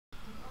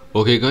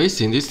Okay guys,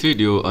 in this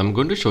video I'm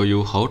going to show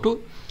you how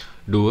to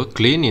do a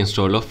clean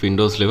install of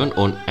Windows 11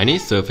 on any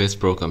Surface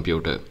Pro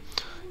computer.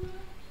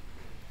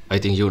 I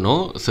think you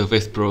know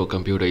Surface Pro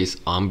computer is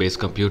ARM based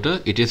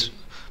computer. It is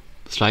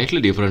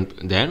slightly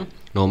different than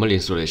normal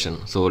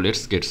installation. So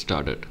let's get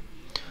started.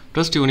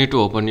 First you need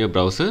to open your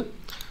browser.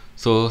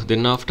 So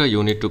then after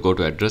you need to go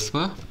to address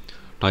bar,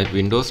 type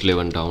Windows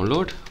 11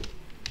 download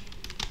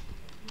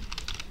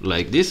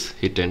like this,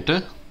 hit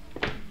enter.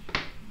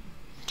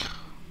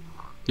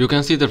 You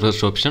can see the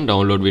first option,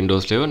 download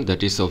Windows 11,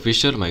 that is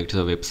official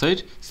Microsoft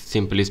website.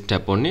 Simply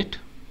tap on it.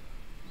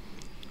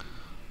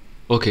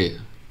 Okay,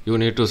 you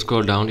need to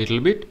scroll down a little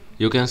bit.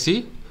 You can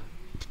see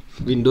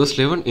Windows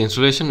 11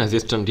 installation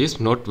assistant is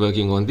not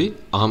working on the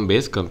ARM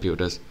based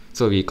computers,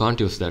 so we can't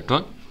use that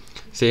one.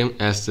 Same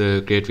as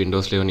the create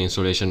Windows 11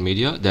 installation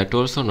media, that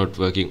also not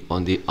working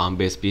on the ARM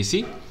based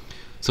PC.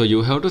 So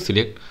you have to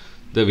select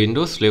the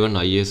Windows 11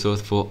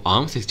 ISOs for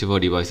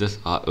ARM64 devices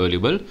are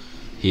available.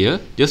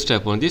 Here just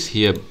tap on this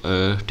here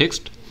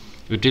text.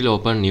 It will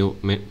open new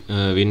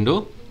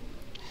window.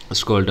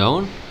 Scroll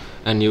down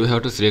and you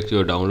have to select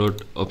your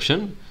download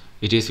option.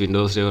 It is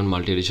Windows 11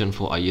 multi edition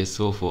for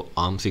ISO for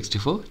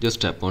ARM64.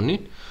 Just tap on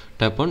it.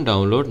 Tap on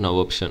download now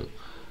option.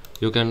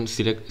 You can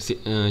select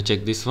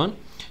check this one.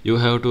 You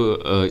have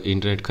to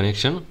internet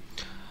connection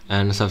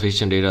and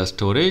sufficient data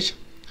storage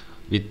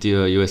with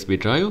your USB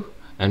drive,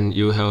 and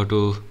you have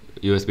to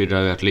USB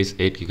drive at least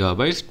 8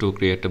 GB to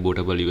create a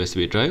bootable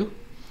USB drive.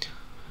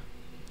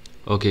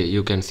 Okay,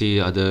 you can see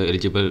other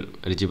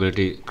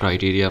eligibility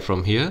criteria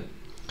from here.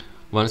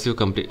 Once you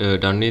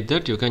done with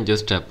that, you can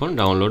just tap on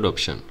download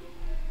option.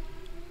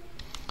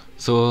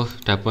 So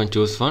tap on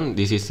choose one.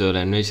 This is a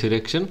language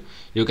selection.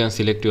 You can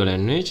select your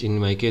language. In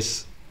my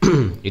case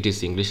it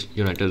is English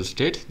United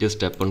States. Just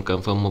tap on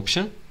confirm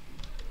option.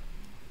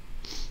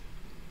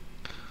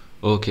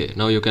 Okay,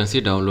 now you can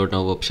see download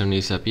now option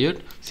is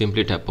appeared.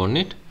 Simply tap on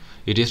it.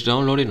 It is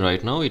downloading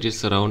right now. It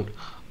is around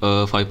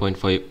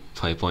 5.1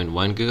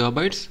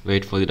 gigabytes.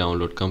 Wait for the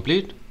download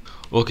complete.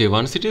 Okay,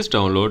 once it is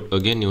download,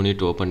 again you need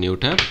to open new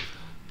tab.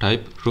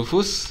 Type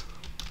Rufus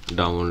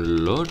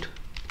download,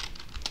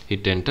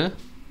 hit enter.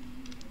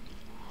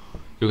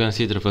 You can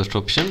see the first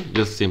option.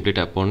 Just simply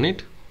tap on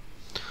it.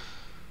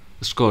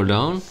 Scroll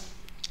down,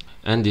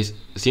 and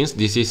since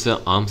this is a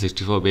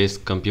ARM64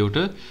 based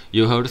computer,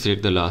 you have to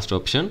select the last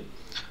option,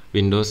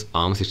 Windows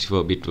ARM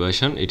 64-bit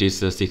version. It is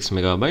 6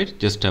 MB.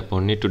 Just tap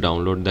on it to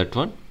download that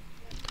one.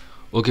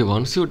 Okay,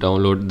 once you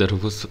download the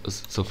Rufus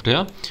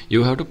software,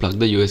 you have to plug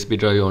the USB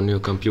drive on your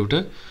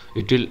computer.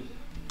 It will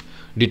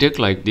detect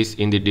like this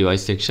in the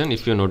device section.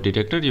 If you're not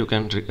detected, you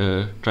can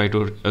try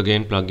to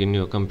again plug in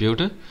your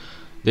computer.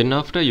 Then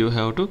after you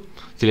have to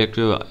select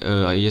your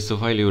ISO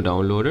file you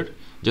downloaded.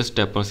 Just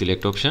tap on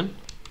select option.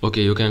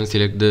 Okay, you can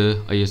select the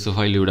ISO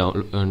file you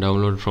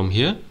download from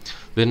here.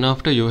 Then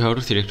after you have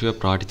to select your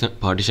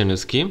partition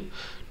scheme.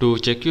 To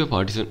check your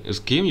partition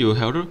scheme, you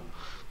have to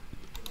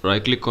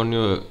right click on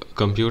your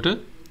computer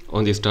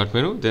on the start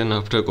menu. Then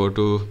after go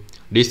to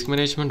disk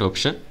management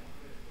option.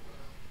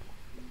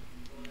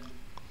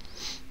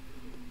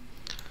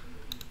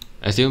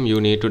 Assume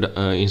you need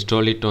to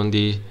install it on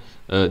the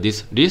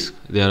this disk.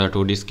 There are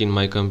 2 disks in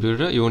my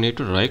computer. You need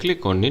to right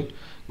click on it,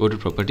 go to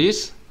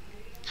properties,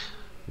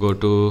 go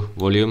to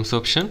volumes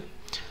option.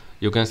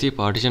 You can see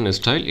partition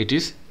style. It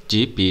is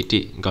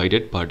GPT,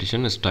 guided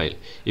partition style.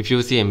 If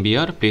you see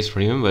MBR, please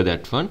remember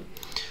that one.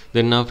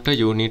 Then after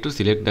you need to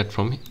select that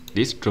from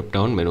this drop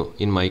down menu.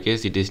 In my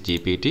case it is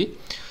GPT.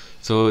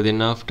 So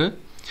then after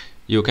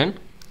you can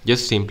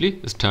just simply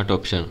start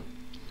option.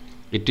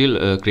 It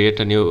will create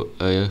a new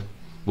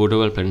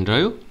bootable pen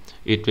drive.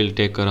 It will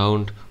take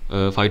around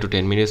 5 to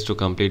 10 minutes to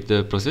complete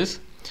the process.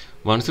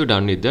 Once you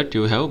done with that,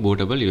 you have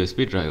bootable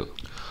USB drive.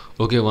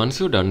 Okay, once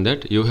you done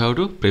that, you have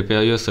to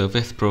prepare your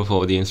Surface Pro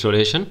for the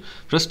installation.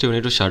 First you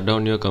need to shut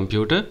down your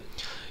computer.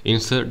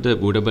 Insert the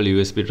bootable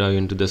USB drive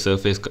into the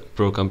Surface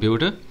Pro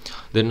computer.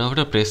 Then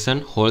after press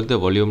and hold the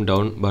volume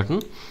down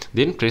button.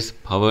 Then press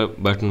power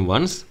button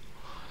once.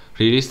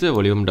 Release the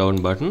volume down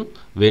button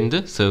when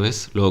the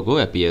Surface logo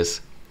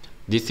appears.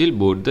 This will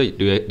boot the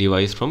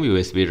device from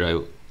USB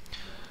drive.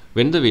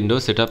 When the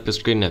Windows setup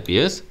screen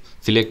appears,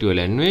 select your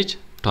language,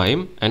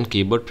 time and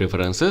keyboard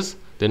preferences.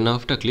 Then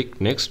after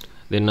click next.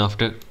 Then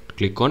after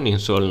click on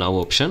install now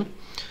option.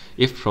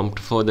 If prompt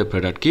for the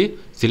product key,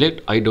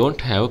 select I don't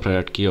have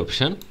product key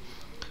option,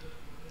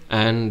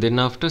 and then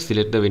after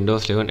select the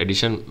Windows 11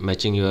 edition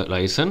matching your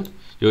license.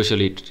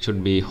 Usually it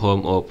should be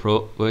home or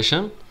pro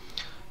version.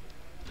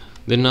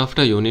 Then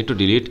after you need to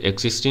delete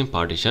existing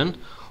partition.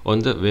 On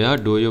the where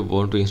do you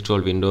want to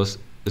install Windows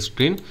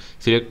screen,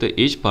 select the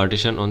each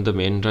partition on the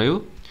main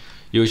drive.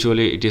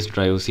 Usually it is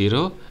drive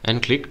 0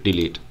 and click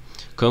delete.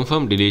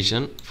 Confirm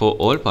deletion for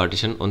all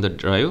partition on the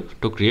drive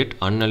to create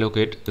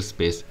unallocated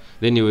space.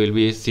 Then you will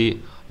be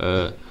see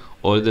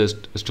all the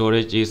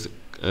storage is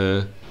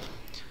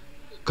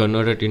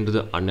converted into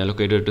the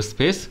unallocated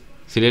space.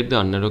 Select the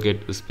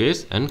unallocated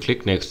space and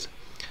click next.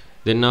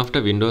 Then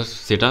after Windows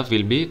setup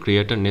will be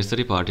created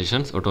necessary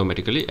partitions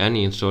automatically and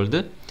install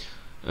the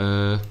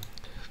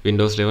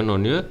Windows 11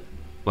 on your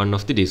one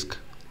of the disk.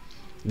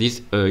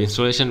 This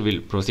installation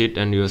will proceed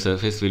and your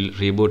Surface will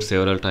reboot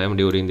several times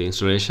during the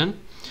installation.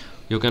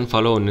 You can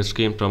follow on the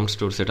screen prompts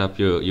to set up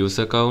your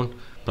user account,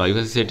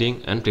 privacy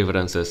setting and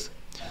preferences.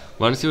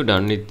 Once you're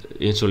done with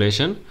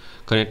installation,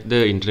 connect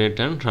the internet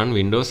and run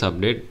Windows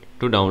Update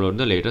to download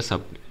the latest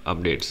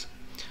updates.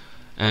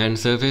 And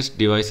Surface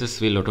devices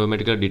will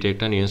automatically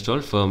detect and install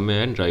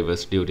firmware and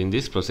drivers during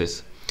this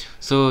process.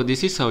 So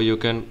this is how you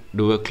can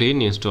do a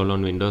clean install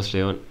on Windows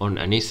 11 on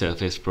any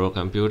Surface Pro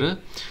computer.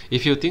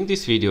 If you think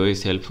this video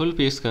is helpful,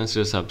 please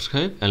consider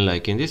subscribe and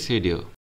liking this video.